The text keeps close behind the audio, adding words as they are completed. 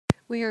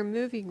We are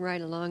moving right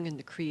along in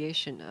the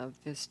creation of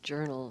this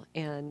journal,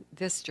 and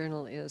this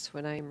journal is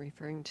what I am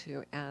referring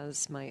to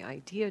as my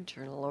idea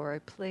journal, or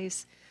a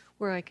place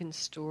where I can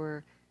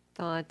store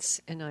thoughts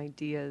and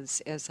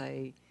ideas as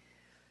I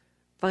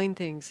find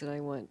things that I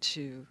want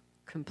to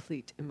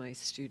complete in my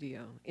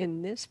studio.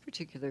 In this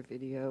particular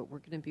video, we're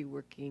going to be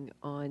working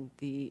on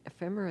the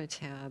Ephemera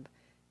tab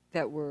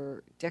that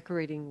we're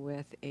decorating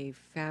with a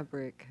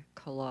fabric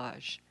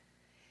collage.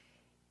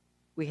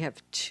 We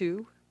have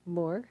two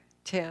more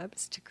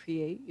tabs to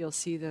create. You'll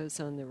see those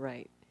on the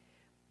right.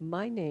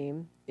 My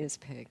name is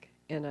Peg,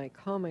 and I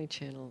call my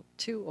channel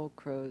Two Old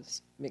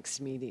Crows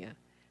Mixed Media.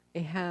 I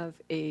have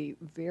a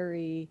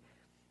very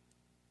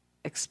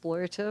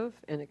explorative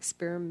and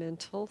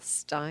experimental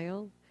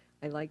style.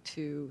 I like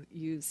to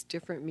use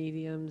different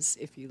mediums.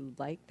 If you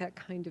like that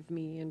kind of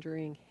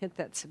meandering, hit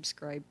that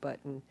subscribe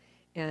button.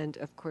 And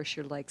of course,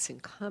 your likes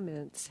and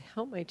comments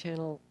help my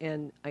channel,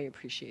 and I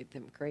appreciate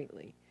them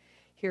greatly.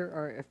 Here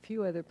are a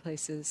few other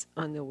places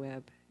on the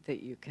web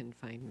that you can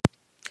find me.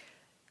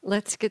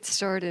 Let's get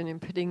started in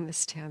putting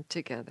this tab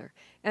together.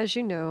 As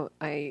you know,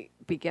 I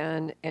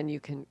began, and you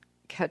can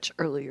catch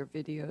earlier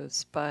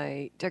videos,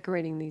 by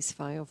decorating these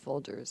file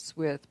folders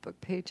with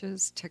book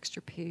pages,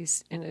 texture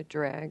paste, and a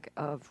drag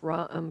of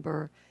raw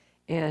umber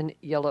and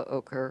yellow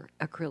ochre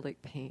acrylic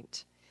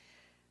paint.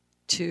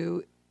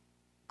 To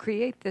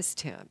create this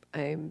tab,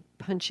 I'm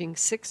punching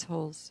 6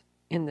 holes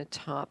in the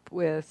top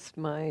with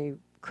my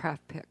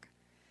craft pick.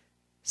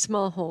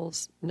 Small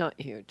holes, not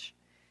huge.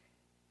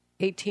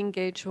 18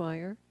 gauge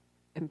wire,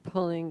 and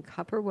pulling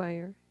copper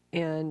wire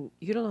and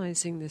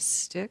utilizing this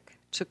stick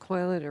to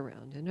coil it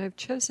around. And I've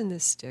chosen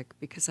this stick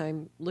because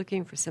I'm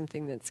looking for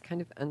something that's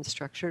kind of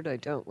unstructured. I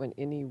don't want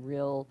any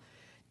real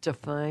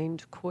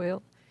defined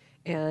coil.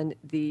 And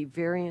the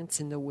variance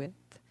in the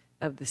width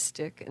of the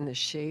stick and the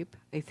shape,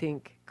 I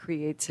think,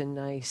 creates a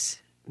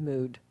nice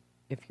mood,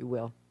 if you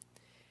will.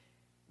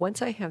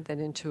 Once I have that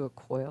into a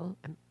coil,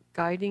 I'm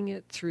guiding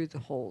it through the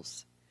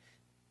holes.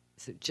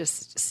 So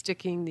just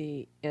sticking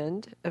the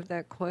end of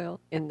that coil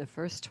in the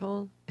first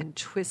hole and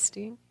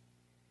twisting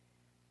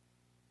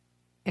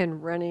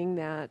and running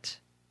that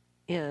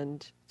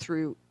end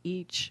through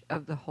each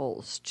of the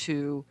holes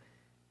to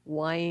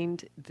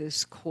wind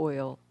this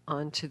coil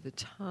onto the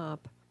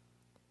top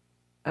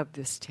of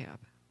this tab.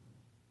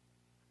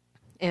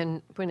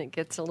 And when it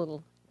gets a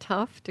little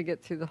tough to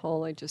get through the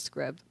hole, I just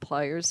grab the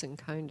pliers and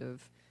kind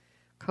of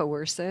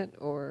coerce it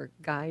or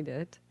guide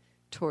it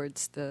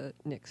towards the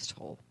next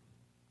hole.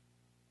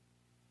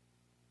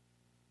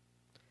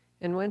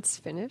 And once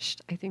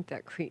finished, I think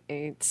that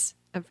creates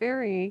a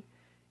very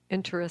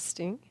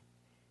interesting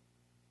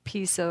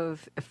piece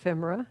of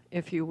ephemera,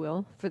 if you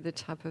will, for the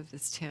top of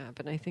this tab.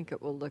 And I think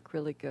it will look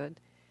really good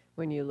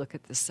when you look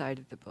at the side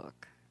of the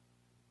book.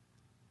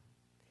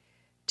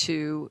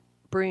 To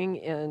bring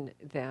in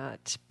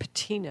that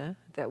patina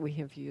that we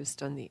have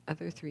used on the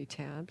other 3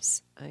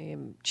 tabs, I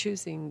am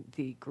choosing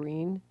the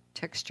green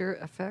texture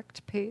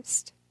effect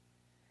paste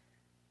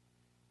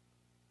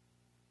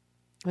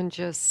and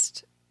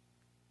just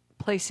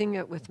placing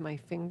it with my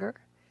finger,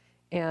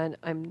 and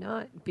I'm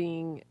not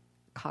being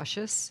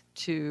cautious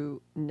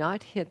to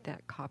not hit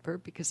that copper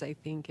because I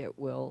think it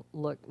will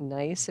look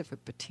nice if a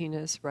patina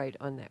is right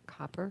on that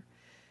copper.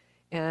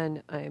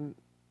 And I'm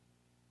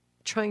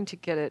trying to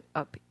get it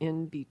up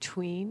in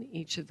between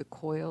each of the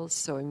coils,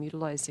 so I'm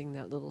utilizing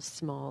that little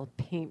small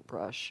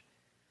paintbrush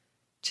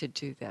to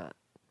do that.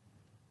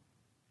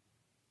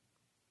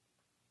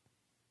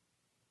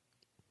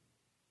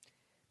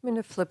 I'm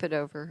going to flip it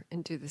over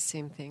and do the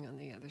same thing on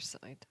the other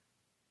side.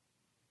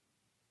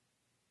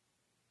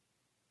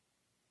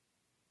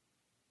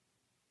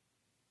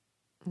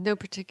 No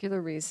particular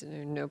reason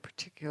or no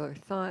particular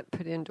thought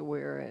put into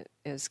where it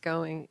is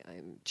going.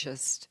 I'm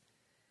just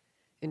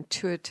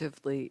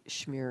intuitively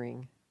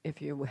smearing,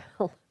 if you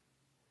will.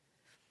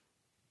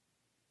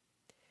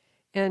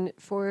 And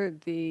for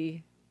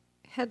the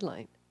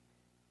headline,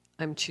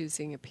 I'm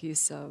choosing a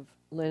piece of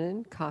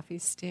linen, coffee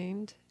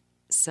stained,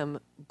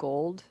 some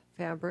gold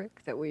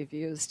fabric that we've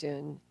used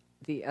in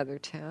the other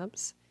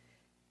tabs,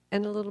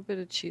 and a little bit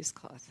of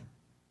cheesecloth.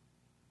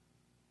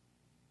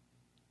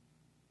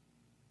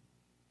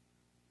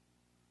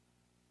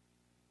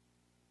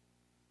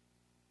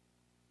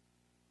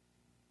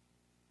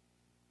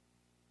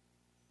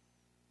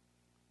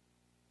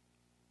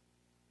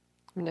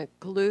 I'm going to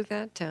glue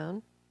that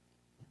down,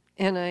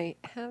 and I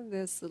have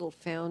this little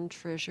found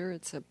treasure.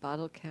 It's a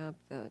bottle cap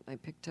that I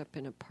picked up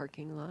in a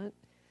parking lot.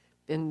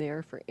 Been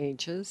there for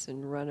ages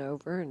and run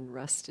over and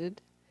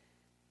rusted.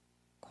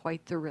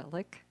 Quite the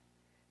relic.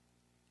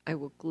 I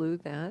will glue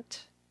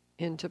that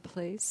into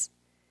place.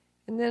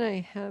 And then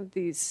I have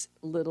these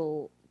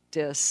little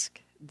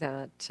discs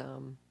that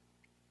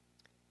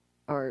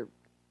are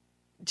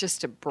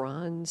just a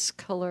bronze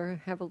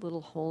color, have a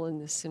little hole in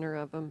the center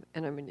of them,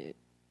 and I'm going to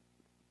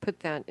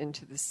put that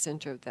into the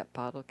center of that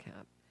bottle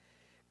cap.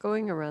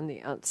 Going around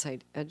the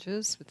outside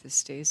edges with the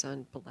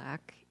StazOn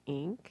black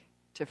ink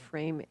to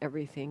frame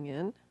everything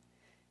in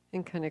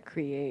and kind of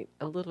create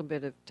a little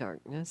bit of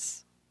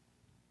darkness.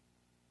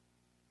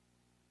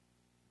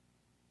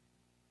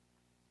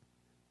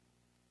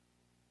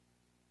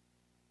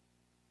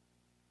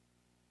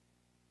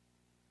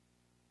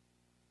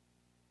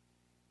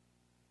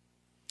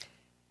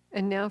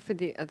 And now for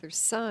the other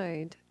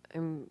side,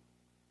 I'm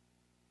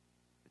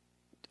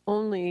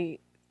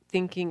only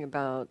thinking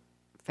about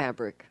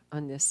fabric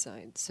on this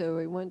side. So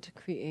I want to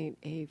create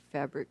a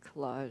fabric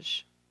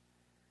collage.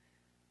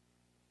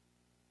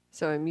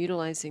 So I'm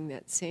utilizing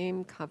that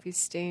same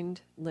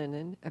coffee-stained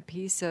linen, a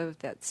piece of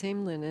that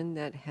same linen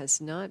that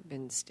has not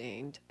been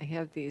stained. I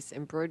have these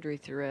embroidery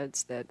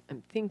threads that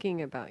I'm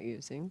thinking about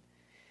using,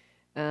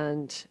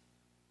 and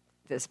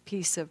this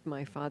piece of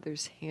my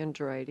father's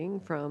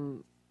handwriting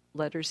from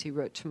letters he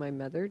wrote to my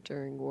mother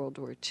during World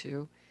War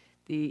II.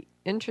 The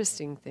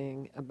interesting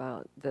thing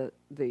about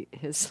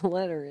his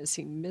letter is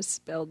he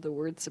misspelled the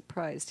word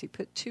surprised. He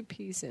put two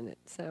P's in it.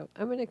 So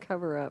I'm going to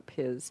cover up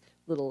his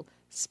little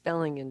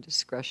spelling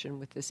indiscretion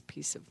with this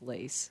piece of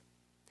lace.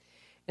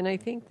 And I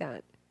think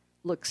that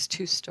looks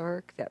too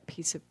stark, that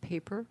piece of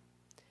paper.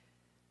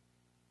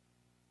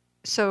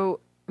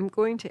 So I'm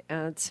going to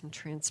add some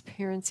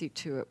transparency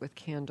to it with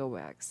candle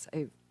wax.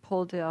 I've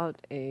pulled out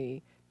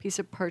a piece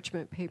of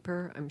parchment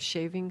paper. I'm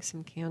shaving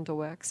some candle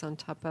wax on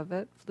top of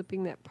it,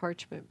 flipping that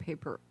parchment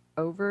paper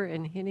over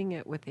and hitting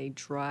it with a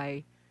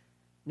dry,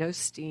 no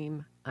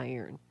steam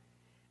iron.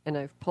 And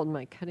I've pulled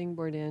my cutting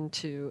board in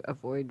to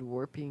avoid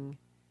warping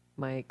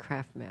my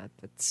craft mat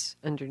that's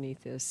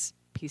underneath this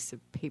piece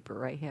of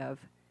paper I have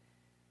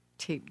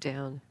taped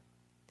down.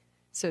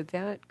 So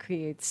that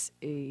creates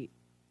a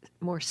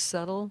more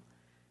subtle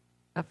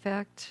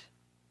effect.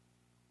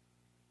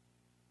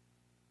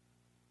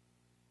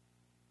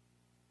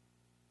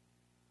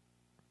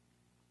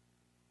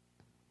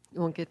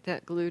 We'll get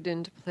that glued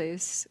into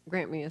place.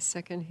 Grant me a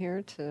second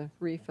here to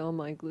refill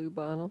my glue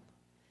bottle.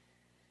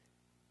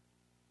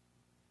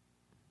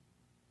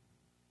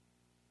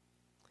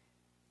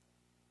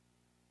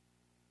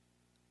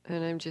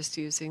 And I'm just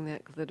using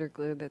that glitter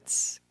glue that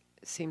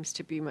seems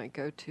to be my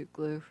go-to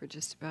glue for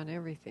just about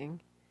everything.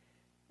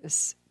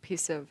 This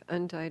piece of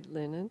undyed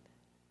linen.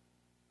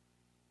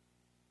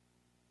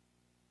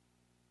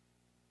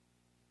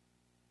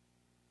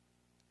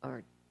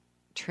 Our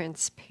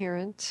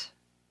transparent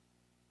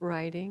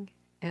writing,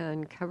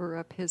 and cover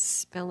up his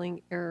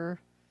spelling error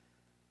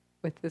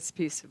with this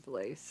piece of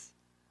lace.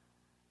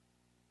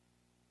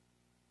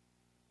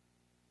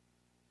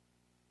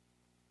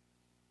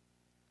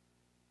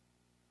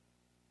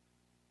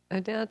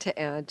 And now to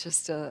add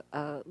just a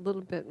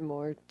little bit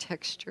more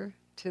texture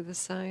to the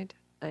side,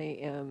 I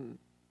am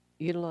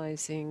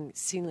utilizing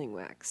sealing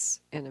wax,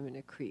 and I'm going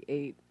to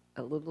create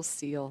a little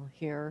seal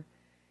here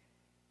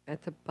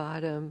at the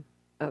bottom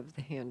of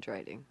the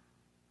handwriting.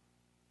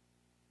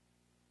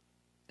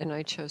 And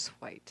I chose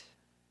white.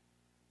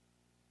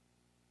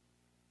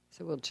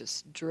 So we'll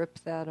just drip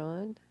that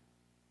on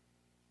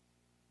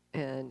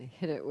and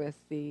hit it with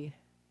the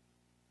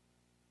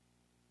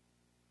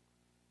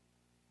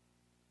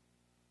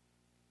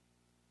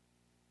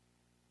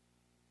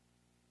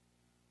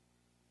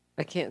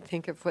I can't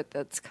think of what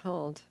that's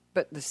called,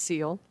 but the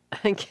seal,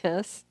 I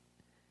guess.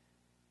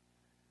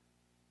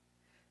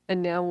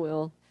 And now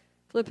we'll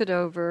flip it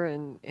over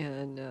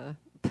and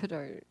put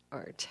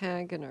our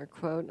tag and our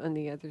quote on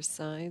the other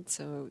side.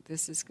 So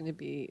this is going to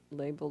be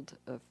labeled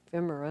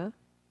Ephemera.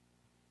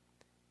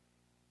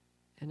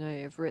 And I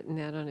have written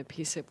that on a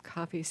piece of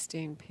coffee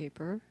stained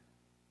paper.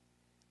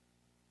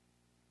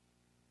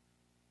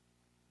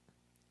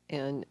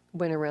 And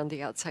went around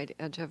the outside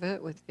edge of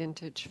it with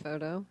vintage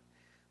photo.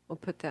 We'll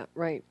put that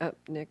right up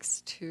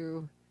next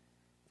to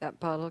that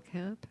bottle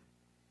cap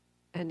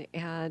and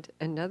add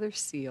another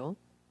seal.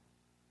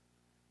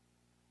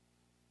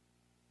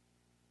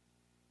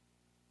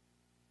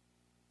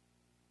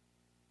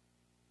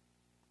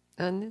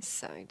 On this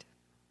side.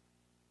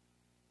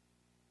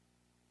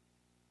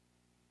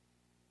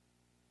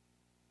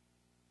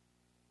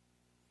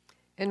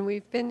 And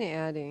we've been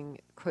adding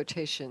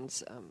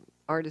quotations,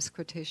 artist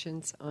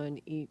quotations on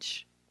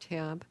each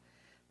tab.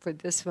 For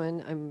this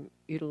one, I'm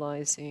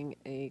utilizing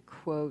a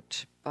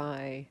quote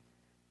by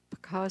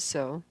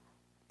Picasso: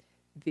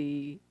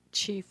 "The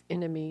chief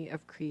enemy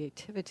of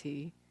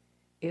creativity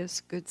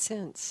is good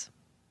sense."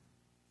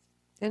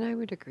 And I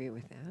would agree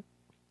with that,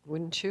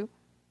 wouldn't you?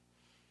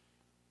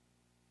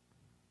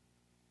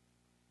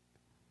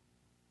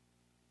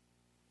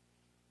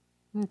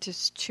 And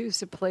just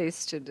choose a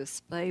place to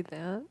display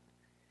that.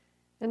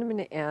 And I'm going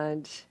to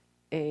add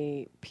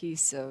a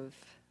piece of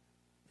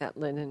that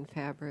linen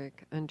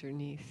fabric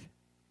underneath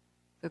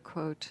the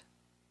quote.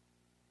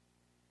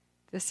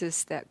 This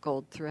is that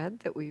gold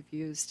thread that we've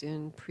used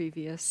in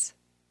previous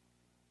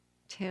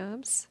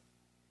tabs.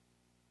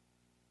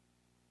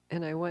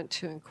 And I want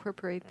to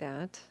incorporate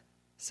that.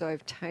 So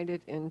I've tied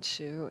it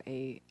into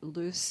a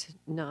loose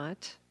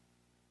knot.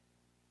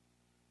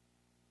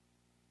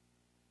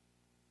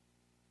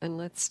 And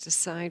let's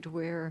decide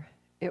where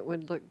it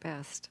would look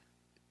best.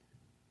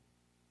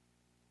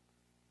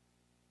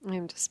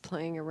 I'm just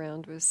playing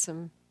around with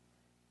some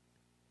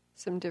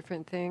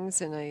different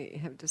things, and I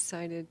have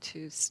decided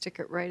to stick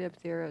it right up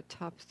there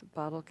atop the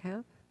bottle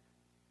cap.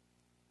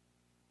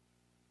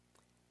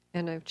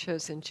 And I've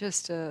chosen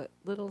just a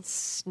little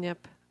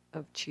snip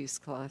of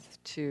cheesecloth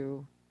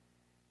to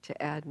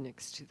to add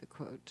next to the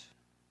quote.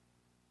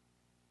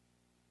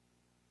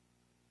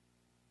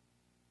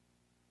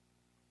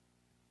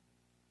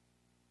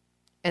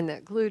 And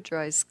that glue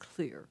dries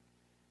clear,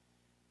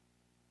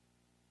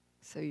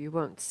 so you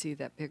won't see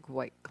that big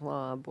white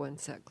glob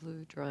once that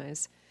glue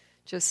dries.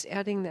 Just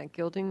adding that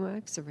gilding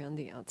wax around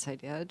the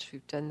outside edge.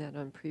 We've done that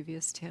on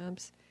previous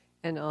tabs,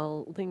 and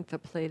I'll link the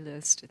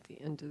playlist at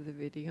the end of the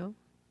video.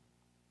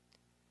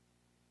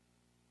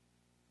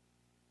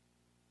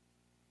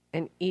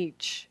 And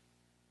each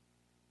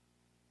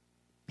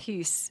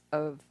piece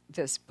of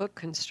this book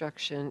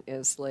construction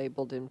is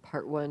labeled in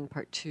part 1,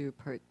 part 2,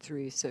 part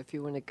 3. So if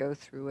you want to go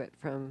through it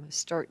from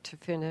start to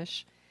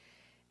finish,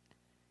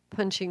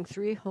 punching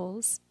 3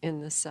 holes in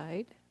the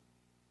side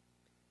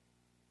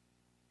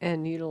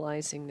and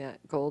utilizing that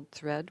gold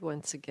thread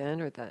once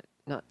again, or that,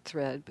 not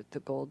thread, but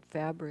the gold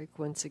fabric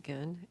once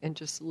again, and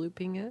just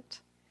looping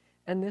it.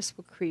 And this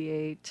will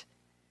create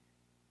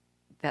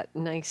that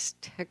nice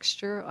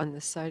texture on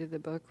the side of the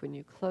book. When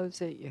you close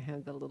it, you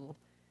have the little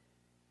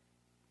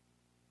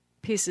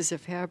pieces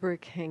of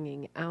fabric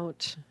hanging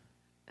out.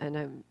 And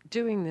I'm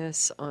doing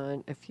this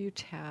on a few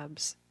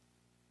tabs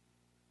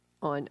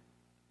on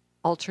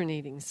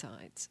alternating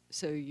sides,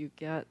 so you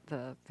get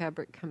the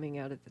fabric coming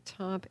out at the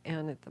top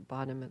and at the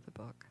bottom of the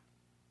book.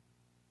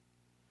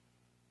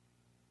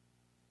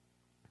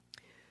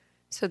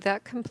 So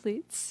that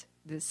completes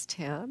this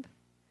tab.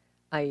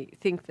 I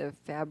think the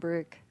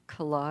fabric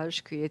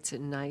collage creates a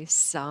nice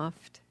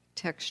soft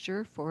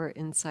texture for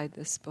inside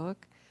this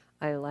book.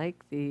 I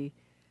like the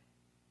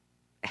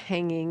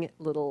hanging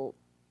little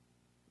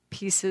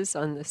pieces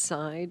on the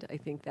side. I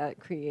think that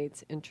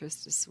creates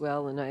interest as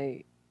well, and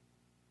I'm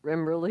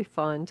really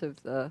fond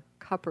of the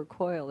copper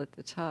coil at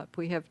the top.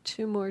 We have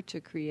 2 more to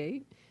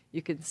create.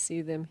 You can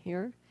see them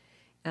here,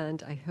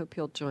 and I hope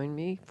you'll join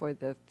me for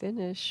the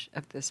finish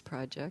of this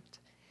project.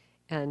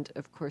 And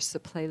of course the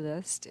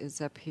playlist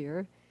is up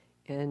here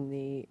in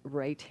the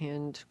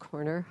right-hand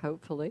corner,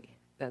 hopefully.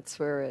 That's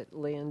where it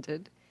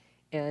landed.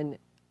 And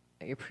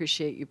I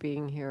appreciate you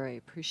being here. I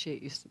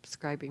appreciate you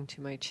subscribing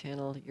to my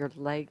channel. Your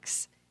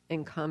likes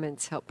and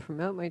comments help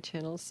promote my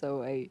channel,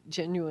 so I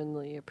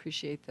genuinely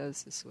appreciate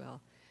those as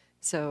well.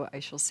 So I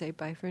shall say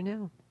bye for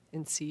now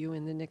and see you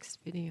in the next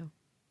video.